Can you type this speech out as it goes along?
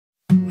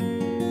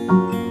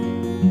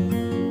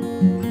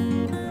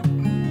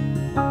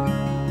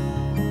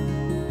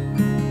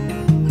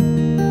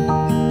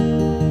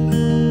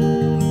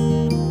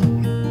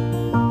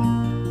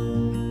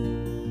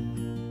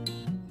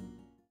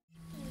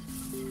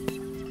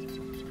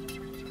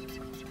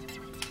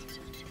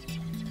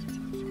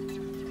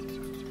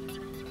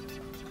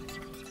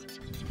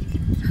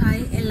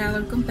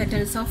എല്ലാവർക്കും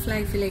petals of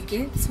ലൈഫിലേക്ക്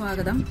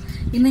സ്വാഗതം.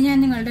 ഇന്ന് ഞാൻ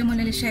നിങ്ങളുടെ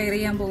മുന്നിൽ ഷെയർ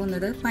ചെയ്യാൻ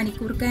പോകുന്നത്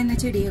പനിക്കൂർക്ക എന്ന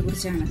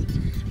ചെടിയെക്കുറിച്ചാണ്.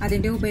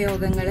 അതിൻ്റെ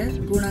ഉപയോഗങ്ങൾ,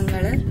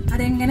 ഗുണങ്ങൾ,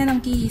 അതെങ്ങനെ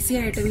നമുക്ക് ഈസി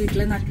ആയിട്ട്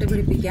വീട്ടിൽ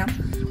നട്ടുപിടിപ്പിക്കാം,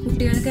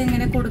 കുട്ടികൾക്ക്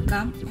എങ്ങനെ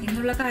കൊടുക്കാം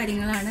എന്നുള്ള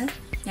കാര്യങ്ങളാണ്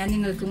ഞാൻ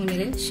നിങ്ങൾക്ക്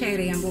മുന്നിൽ ഷെയർ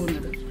ചെയ്യാൻ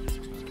പോകുന്നത്.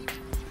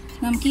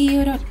 നമുക്ക് ഈ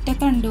ഒരു ഒറ്റ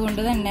തണ്ട്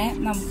കൊണ്ട് തന്നെ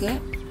നമുക്ക്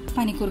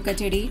പനിക്കൂർക്ക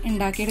ചെടി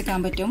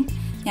ഉണ്ടാക്കിയെടുക്കാൻ പറ്റും.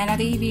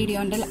 ഞാനത് ഈ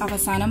വീഡിയോൻ്റെ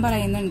അവസാനം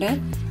പറയുന്നുണ്ട്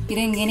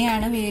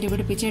ഇതെങ്ങനെയാണ് വേര്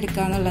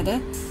പിടിപ്പിച്ചെടുക്കുക എന്നുള്ളത്.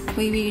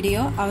 അപ്പോൾ ഈ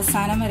വീഡിയോ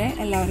അവസാനം വരെ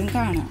എല്ലാവരും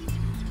കാണാം.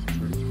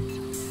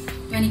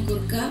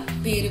 പനിക്കൂർക്ക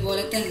പേര്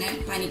പോലെ തന്നെ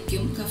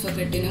പനിക്കും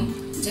കഫക്കെട്ടിനും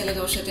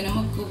ജലദോഷത്തിനും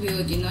ഒക്കെ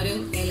ഉപയോഗിക്കുന്ന ഒരു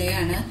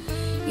ഇലയാണ്.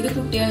 ഇത്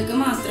കുട്ടികൾക്ക്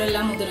മാത്രമല്ല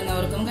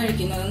മുതിർന്നവർക്കും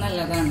കഴിക്കുന്നത്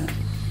നല്ലതാണ്.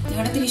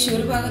 ഞങ്ങളുടെ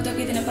തൃശ്ശൂർ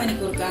ഭാഗത്തൊക്കെ ഇതിനെ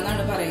പനിക്കൂർക്ക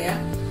എന്നാണ് പറയുക.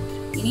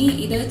 ഇനി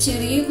ഇത്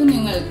ചെറിയ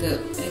കുഞ്ഞുങ്ങൾക്ക്,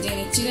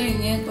 ജനിച്ചു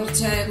കഴിഞ്ഞ്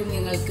കുറച്ചായ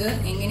കുഞ്ഞുങ്ങൾക്ക്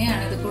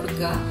എങ്ങനെയാണ് ഇത്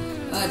കൊടുക്കുക,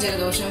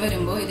 ജലദോഷം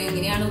വരുമ്പോൾ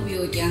ഇതെങ്ങനെയാണ്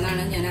ഉപയോഗിക്കുക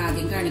എന്നാണ് ഞാൻ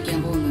ആദ്യം കാണിക്കാൻ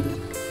പോകുന്നത്.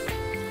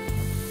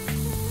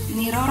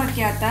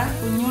 നിറമുറയ്ക്കാത്ത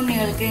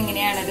കുഞ്ഞുണ്ണികൾക്ക്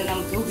എങ്ങനെയാണ് ഇത്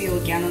നമുക്ക്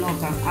ഉപയോഗിക്കാമെന്ന്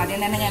നോക്കാം. ആദ്യം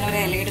തന്നെ ഞാൻ ഒരു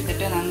ഇല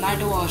എടുത്തിട്ട്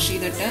നന്നായിട്ട് വാഷ്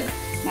ചെയ്തിട്ട്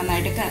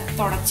നന്നായിട്ട്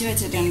തുടച്ച്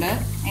വെച്ചിട്ടുണ്ട്.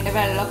 അതിൻ്റെ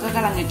വെള്ളമൊക്കെ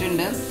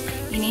കളഞ്ഞിട്ടുണ്ട്.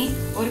 ഇനി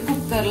ഒരു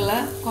കുക്കറിൽ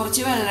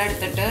കുറച്ച് വെള്ളം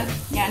എടുത്തിട്ട്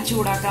ഞാൻ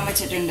ചൂടാക്കാൻ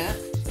വെച്ചിട്ടുണ്ട്.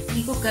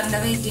 ഈ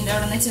കുക്കറിൻ്റെ വെയിറ്റിൻ്റെ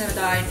അവിടെ നിന്ന്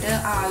ചെറുതായിട്ട്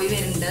ആവി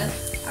വരുന്നുണ്ട്.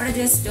 അവിടെ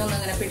ജസ്റ്റ് ഒന്ന്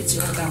ഇങ്ങനെ പിടിച്ചു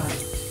കൊടുത്താൽ മതി.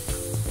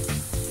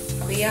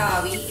 അപ്പോൾ ഈ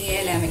ആവി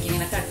ഇലമയ്ക്ക്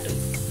ഇങ്ങനെ തട്ടും.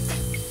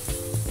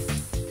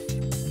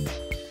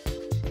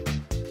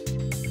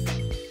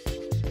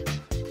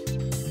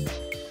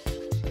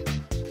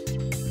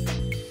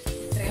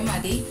 ഇത്രയും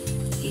മതി.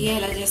 ഈ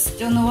ഇല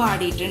ജസ്റ്റ് ഒന്ന്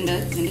വാടിയിട്ടുണ്ട്.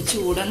 ഇതിൻ്റെ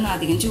ചൂടൊന്നും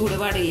അധികം ചൂട്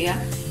പാടില്ല.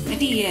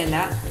 എന്നിട്ട് ഈ ഇല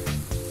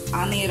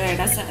ആ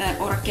നീറയുടെ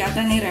ഉറക്കാത്ത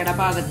നീറയുടെ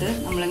ഭാഗത്ത്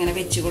നമ്മളിങ്ങനെ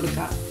വെച്ച്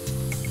കൊടുക്കുക.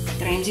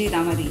 ഇത്രയും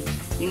ചെയ്താൽ മതി.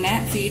 പിന്നെ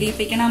ഫീഡ്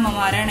ചെയ്യിപ്പിക്കണ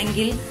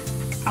അമ്മമാരാണെങ്കിൽ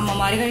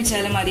അമ്മമാർ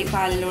കഴിച്ചാലും മതി.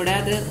 പാലിലൂടെ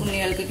അത്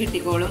ഉണ്ണികൾക്ക്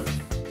കിട്ടിക്കോളും.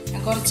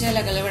 ഞാൻ കുറച്ച്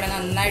ഇലകൾ ഇവിടെ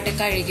നന്നായിട്ട്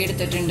കഴുകി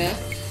എടുത്തിട്ടുണ്ട്.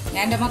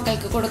 ഞാൻ എൻ്റെ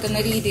മക്കൾക്ക് കൊടുക്കുന്ന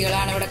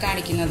രീതികളാണ് ഇവിടെ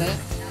കാണിക്കുന്നത്.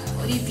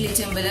 ഒരു ഇഡ്ഡലി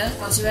ചെമ്പിൽ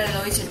കുറച്ച് വെള്ളം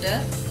ഒഴിച്ചിട്ട്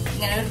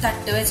ഇങ്ങനെ ഒരു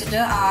തട്ട് വെച്ചിട്ട്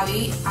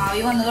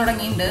ആവി വന്നു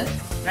തുടങ്ങിയിട്ടുണ്ട്.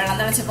 വെള്ളം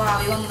തിളച്ചപ്പോൾ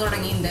ആവി വന്നു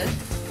തുടങ്ങിയിട്ടുണ്ട്.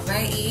 അപ്പം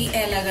ഈ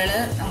ഇലകൾ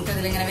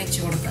നമുക്കതിലിങ്ങനെ വെച്ച്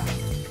കൊടുക്കാം.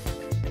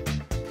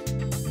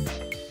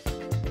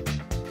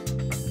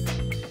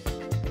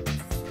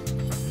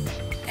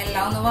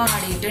 എല്ലാം ഒന്ന്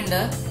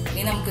വാടിയിട്ടുണ്ട്.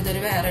 ഇനി നമുക്കിതൊരു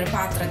വേറൊരു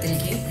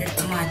പാത്രത്തിലേക്ക്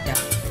എടുത്ത് മാറ്റാം.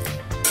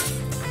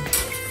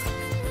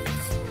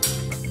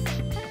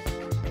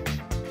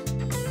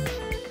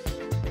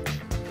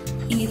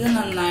 ഇനി ഇത്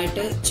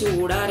നന്നായിട്ട്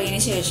ചൂടാറിയതിന്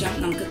ശേഷം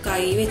നമുക്ക്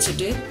കൈ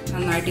വെച്ചിട്ട്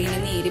നന്നായിട്ട് ഇങ്ങനെ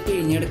നീര്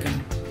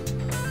പിഴിഞ്ഞെടുക്കണം.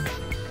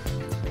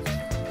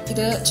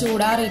 ഇത്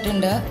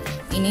ചൂടാറിയിട്ടുണ്ട്.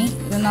 ഇനി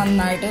ഇത്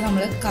നന്നായിട്ട്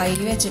നമ്മൾ കൈ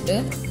വെച്ചിട്ട്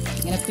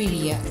ഇങ്ങനെ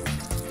പിഴിയുക.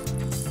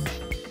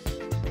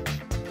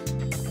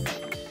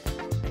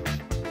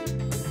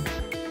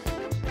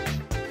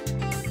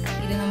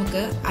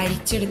 നമുക്ക്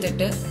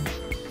അരിച്ചെടുത്തിട്ട്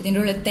ഇതിൻ്റെ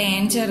ഉള്ളിൽ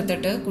തേൻ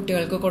ചേർത്തിട്ട്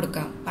കുട്ടികൾക്ക്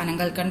കൊടുക്കാം. പനം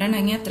കൽക്കണ്ട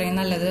ഉണ്ടെങ്കിൽ അത്രയും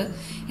നല്ലത്.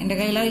 എൻ്റെ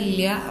കയ്യിൽ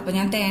ഇല്ല, അപ്പം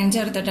ഞാൻ തേൻ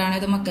ചേർത്തിട്ടാണ്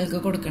ഇത് മക്കൾക്ക്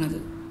കൊടുക്കുന്നത്.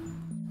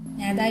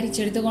 ഞാൻ ഇത്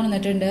അരിച്ചെടുത്ത്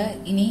കൊണ്ടുവന്നിട്ടുണ്ട്.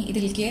 ഇനി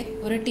ഇതിലേക്ക്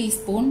ഒരു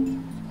ടീസ്പൂൺ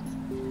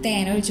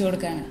തേൻ ഒഴിച്ചു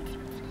കൊടുക്കുകയാണ്.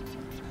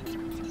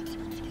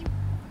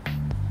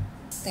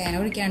 തേൻ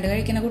ഒഴിക്കാണ്ട്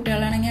കഴിക്കുന്ന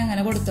കുട്ടികളാണെങ്കിൽ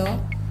അങ്ങനെ കൊടുത്തോ.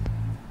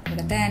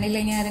 ഇവിടെ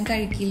തേനില്ലെങ്കിൽ ആരും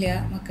കഴിക്കില്ല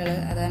മക്കള്.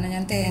 അതാണ്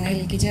ഞാൻ തേൻ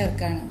ഇതിലേക്ക്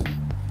ചേർക്കാണ്.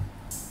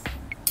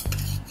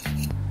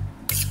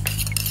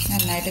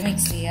 നന്നായിട്ട്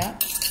മിക്സ്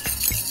ചെയ്യുക.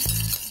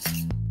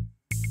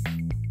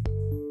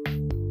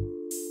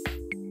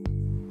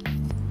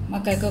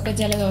 മക്കൾക്കൊക്കെ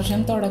ജലദോഷം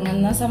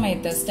തുടങ്ങുന്ന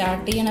സമയത്ത്,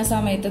 സ്റ്റാർട്ട് ചെയ്യണ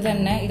സമയത്ത്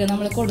തന്നെ ഇത്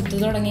നമ്മൾ കൊടുത്തു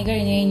തുടങ്ങി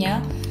കഴിഞ്ഞ് കഴിഞ്ഞാൽ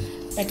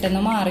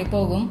പെട്ടെന്ന്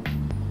മാറിപ്പോകും.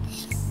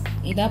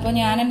 ഇതപ്പോൾ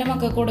ഞാൻ എൻ്റെ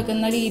മക്കൾക്ക്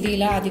കൊടുക്കുന്ന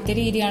രീതിയിൽ ആദ്യത്തെ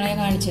രീതിയാണ് ഞാൻ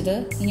കാണിച്ചത്.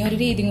 ഇനി ഒരു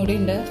രീതിയും കൂടി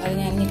ഉണ്ട്, അത്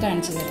ഞാൻ ഇനി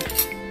കാണിച്ചു തരാം.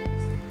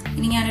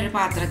 ഇനി ഞാനൊരു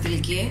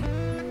പാത്രത്തിലേക്ക്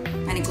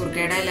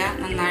പനിക്കൂർക്കയുടെ ഇല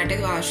നന്നായിട്ട്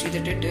വാഷ്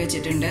ചെയ്തിട്ട് ഇട്ട്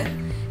വെച്ചിട്ടുണ്ട്.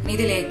 ഇനി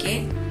ഇതിലേക്ക്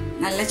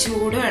നല്ല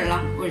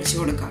ചൂടുവെള്ളം ഒഴിച്ചു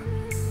കൊടുക്കാം.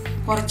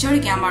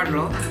 കുറച്ചൊഴിക്കാൻ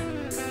പാടുള്ളൂ.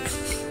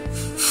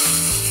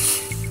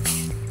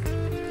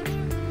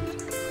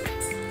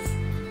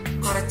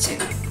 കുറച്ച്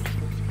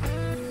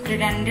ഒരു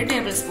 2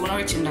 ടേബിൾ സ്പൂൺ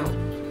ഒഴിച്ചിട്ടുണ്ടാവും.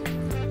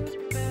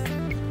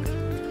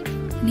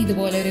 ഇനി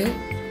ഇതുപോലൊരു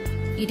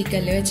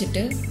ഇടിക്കല്ല്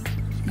വെച്ചിട്ട്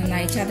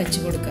നന്നായി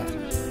ചതച്ചു കൊടുക്കുക.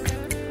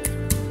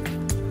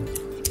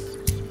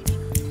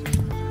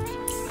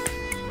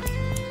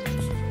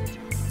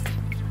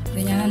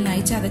 ഇത് ഞാൻ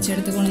നന്നായി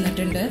ചതച്ചെടുത്ത്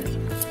കൊണ്ടുവന്നിട്ടുണ്ട്.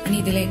 ഇനി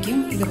ഇതിലേക്കും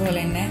ഇതുപോലെ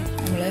തന്നെ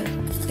നമ്മൾ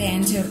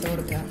തേൻ ചേർത്ത്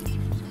കൊടുക്കുക.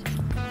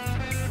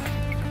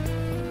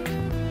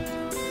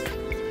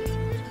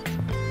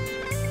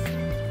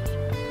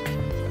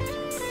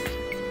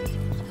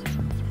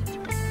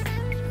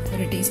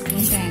 ഒരു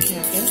ടീസ്പൂൺ തേൻ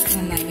ചേർത്ത്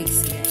നന്നായി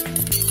മിക്സ് ചെയ്യാം.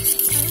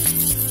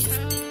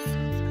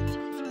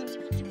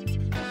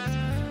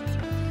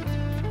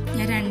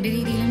 ഞാൻ 2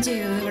 രീതിയിലും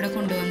ചെയ്തത് ഇവിടെ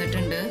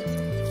കൊണ്ടുവന്നിട്ടുണ്ട്.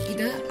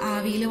 ഇത്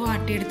ആവിയിൽ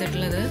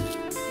വാട്ടിയെടുത്തിട്ടുള്ളത്,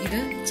 ഇത്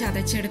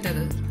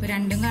ചതച്ചെടുത്തത്. ഇപ്പോൾ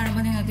രണ്ടും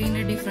കാണുമ്പോൾ നിങ്ങൾക്ക്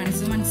ഇതിൻ്റെ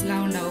ഡിഫറൻസ്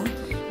മനസ്സിലാവുണ്ടാവും.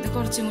 ഇത്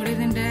കുറച്ചും കൂടി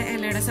ഇതിൻ്റെ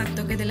ഇലയുടെ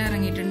സത്തൊക്കെ ഇതിൽ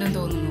ഇറങ്ങിയിട്ടുണ്ടെന്ന്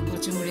തോന്നുന്നു.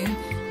 കുറച്ചും കൂടി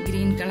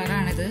ഗ്രീൻ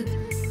കളറാണിത്.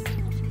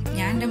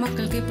 ഞാൻ എൻ്റെ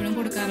മക്കൾക്ക് എപ്പോഴും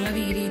കൊടുക്കാറുള്ളത്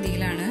ഈ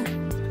രീതിയിലാണ്.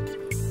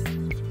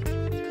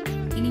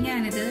 ഇനി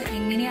ഞാനിത്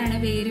എങ്ങനെയാണ്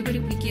വേര്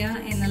പിടിപ്പിക്കുക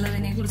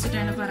എന്നുള്ളതിനെ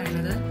കുറിച്ചിട്ടാണ്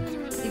പറയുന്നത്.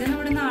 ഇത്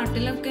നമ്മുടെ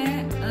നാട്ടിലൊക്കെ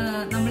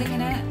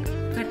നമ്മളിങ്ങനെ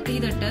കട്ട്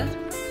ചെയ്തിട്ട്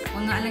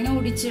ഒന്ന് അല്ലെങ്കിൽ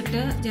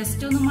ഒടിച്ചിട്ട്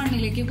ജസ്റ്റ് ഒന്ന്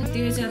മണ്ണിലേക്ക് കുത്തി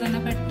വെച്ചാൽ തന്നെ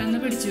പെട്ടെന്ന്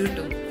പിടിച്ചു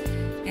കിട്ടും.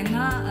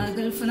 എന്നാൽ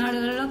ഗൾഫ്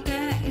നാടുകളിലൊക്കെ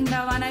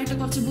ഉണ്ടാവാനായിട്ട്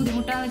കുറച്ച്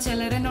ബുദ്ധിമുട്ടാണ്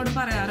ചിലർ എന്നോട്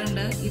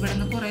പറയാറുണ്ട്. ഇവിടെ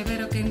നിന്ന് കുറേ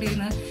പേരൊക്കെ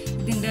ഉണ്ടായിരുന്നു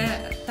ഇതിൻ്റെ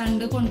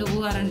തണ്ട്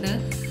കൊണ്ടുപോകാറുണ്ട്.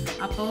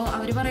 അപ്പോൾ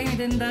അവർ പറയും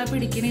ഇതെന്താ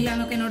പിടിക്കണില്ല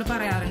എന്നൊക്കെ എന്നോട്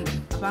പറയാറുണ്ട്.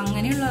 അപ്പോൾ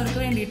അങ്ങനെയുള്ളവർക്ക്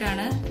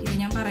വേണ്ടിയിട്ടാണ് ഇത്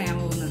ഞാൻ പറയാൻ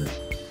പോകുന്നത്.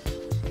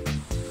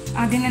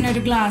 ആദ്യം തന്നെ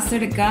ഒരു ഗ്ലാസ്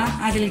എടുക്കുക,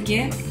 അതിലേക്ക്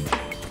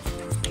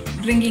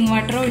ഡ്രിങ്കിങ്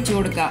വാട്ടർ ഒഴിച്ചു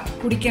കൊടുക്കുക.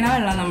 കുടിക്കണ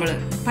വെള്ളം നമ്മൾ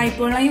പൈപ്പ്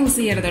വെള്ളം യൂസ്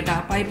ചെയ്യരുത് കേട്ടോ.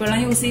 പൈപ്പ് വെള്ളം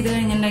യൂസ് ചെയ്ത്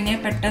കഴിഞ്ഞിട്ടുണ്ടെങ്കിൽ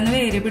പെട്ടെന്ന്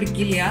വേര്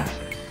പിടിക്കില്ല.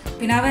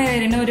 പിന്നെ ആ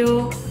വേരിന് ഒരു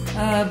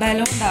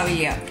ബലം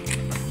ഉണ്ടാവില്ല.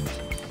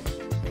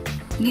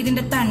 ഇനി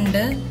ഇതിൻ്റെ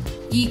തണ്ട്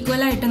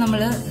ഈക്വലായിട്ട്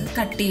നമ്മൾ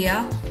കട്ട്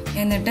ചെയ്യുക.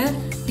 എന്നിട്ട്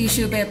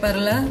ടിഷ്യൂ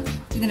പേപ്പറിൽ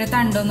ഇതിൻ്റെ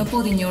തണ്ടൊന്ന്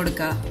പൊതിഞ്ഞു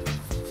കൊടുക്കുക.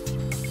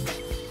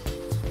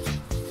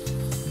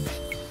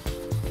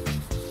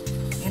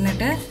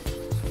 എന്നിട്ട്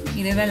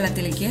ഇത്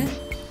വെള്ളത്തിലേക്ക്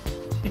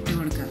ഇട്ട്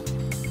കൊടുക്കുക.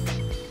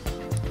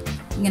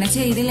 ഇങ്ങനെ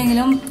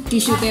ചെയ്തില്ലെങ്കിലും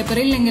ടിഷ്യൂ പേപ്പർ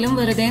ഇല്ലെങ്കിലും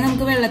വെറുതെ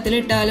നമുക്ക്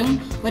വെള്ളത്തിലിട്ടാലും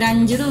ഒരു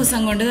 5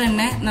 ദിവസം കൊണ്ട്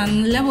തന്നെ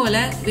നല്ല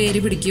പോലെ വേര്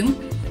പിടിക്കും.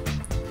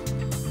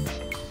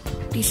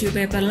 ടിഷ്യൂ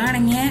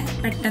പേപ്പറിലാണെങ്കിൽ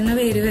പെട്ടെന്ന്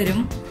വേര് വരും.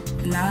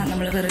 എന്നാൽ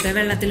നമ്മൾ വെറുതെ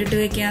വെള്ളത്തിലിട്ട്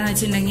വെക്കുകയെന്ന്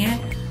വെച്ചിട്ടുണ്ടെങ്കിൽ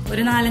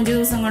ഒരു 4-5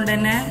 ദിവസം കൊണ്ട്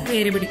തന്നെ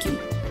വേര് പിടിക്കും.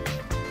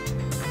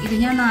 ഇത്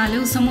ഞാൻ 4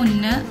 ദിവസം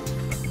മുന്നേ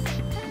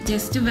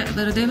ജസ്റ്റ്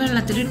വെറുതെ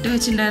വെള്ളത്തിലിട്ട്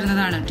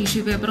വെച്ചിട്ടുണ്ടായിരുന്നതാണ്.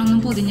 ടിഷ്യൂ പേപ്പർ ഒന്നും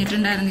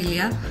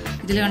പൊതിഞ്ഞിട്ടുണ്ടായിരുന്നില്ല.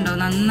 ഇതിൽ കണ്ടോ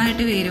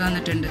നന്നായിട്ട് വേര്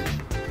വന്നിട്ടുണ്ട്.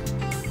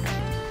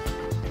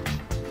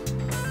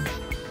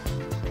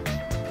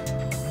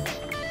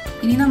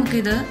 ഇനി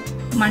നമുക്കിത്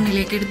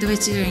മണ്ണിലേക്ക് എടുത്ത്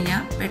വെച്ച്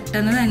കഴിഞ്ഞാൽ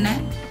പെട്ടെന്ന് തന്നെ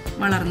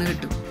വളർന്നു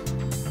കിട്ടും.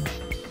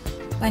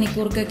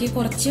 പനിക്കൂർക്കയ്ക്ക്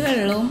കുറച്ച്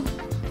വെള്ളവും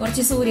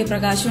കുറച്ച്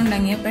സൂര്യപ്രകാശം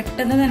ഉണ്ടെങ്കിൽ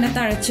പെട്ടെന്ന് തന്നെ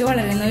തഴച്ചു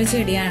വളരുന്ന ഒരു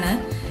ചെടിയാണ്.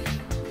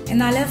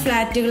 എന്നാൽ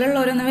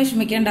ഫ്ലാറ്റുകളുള്ളവരൊന്നും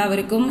വിഷമിക്കേണ്ട,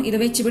 അവർക്കും ഇത്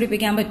വെച്ച്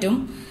പിടിപ്പിക്കാൻ പറ്റും.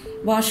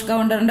 വാഷ്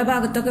കൗണ്ടറിന്റെ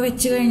ഭാഗത്തൊക്കെ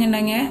വെച്ച്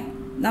കഴിഞ്ഞിട്ടുണ്ടെങ്കിൽ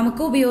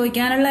നമുക്ക്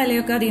ഉപയോഗിക്കാനുള്ള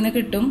ഇലയൊക്കെ അതിൽ നിന്ന്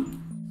കിട്ടും.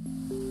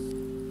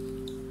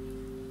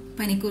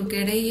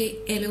 പനിക്കൂർക്കയുടെ ഈ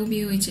ഇല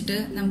ഉപയോഗിച്ചിട്ട്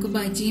നമുക്ക്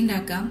ബജി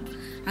ഉണ്ടാക്കാം.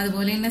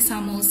 അതുപോലെ തന്നെ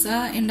സമൂസ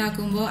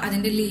ഉണ്ടാക്കുമ്പോൾ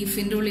അതിന്റെ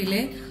ലീഫിന്റെ ഉള്ളിൽ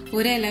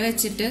ഒരു ഇല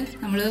വെച്ചിട്ട്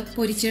നമ്മൾ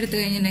പൊരിച്ചെടുത്ത്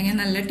കഴിഞ്ഞിട്ടുണ്ടെങ്കിൽ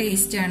നല്ല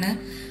ടേസ്റ്റാണ്.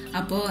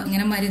 അപ്പോൾ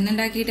ഇങ്ങനെ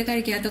മരുന്നുണ്ടാക്കിയിട്ട്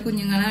കഴിക്കാത്ത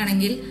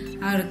കുഞ്ഞുങ്ങളാണെങ്കിൽ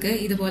അവർക്ക്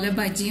ഇതുപോലെ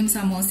ബജിയും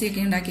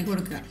സമോസയൊക്കെ ഉണ്ടാക്കി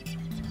കൊടുക്കുക.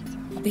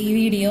 അപ്പോൾ ഈ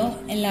വീഡിയോ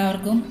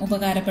എല്ലാവർക്കും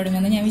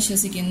ഉപകാരപ്പെടുമെന്ന് ഞാൻ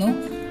വിശ്വസിക്കുന്നു.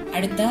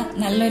 അടുത്ത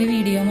നല്ലൊരു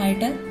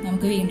വീഡിയോയുമായിട്ട്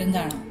നമുക്ക് വീണ്ടും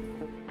കാണാം.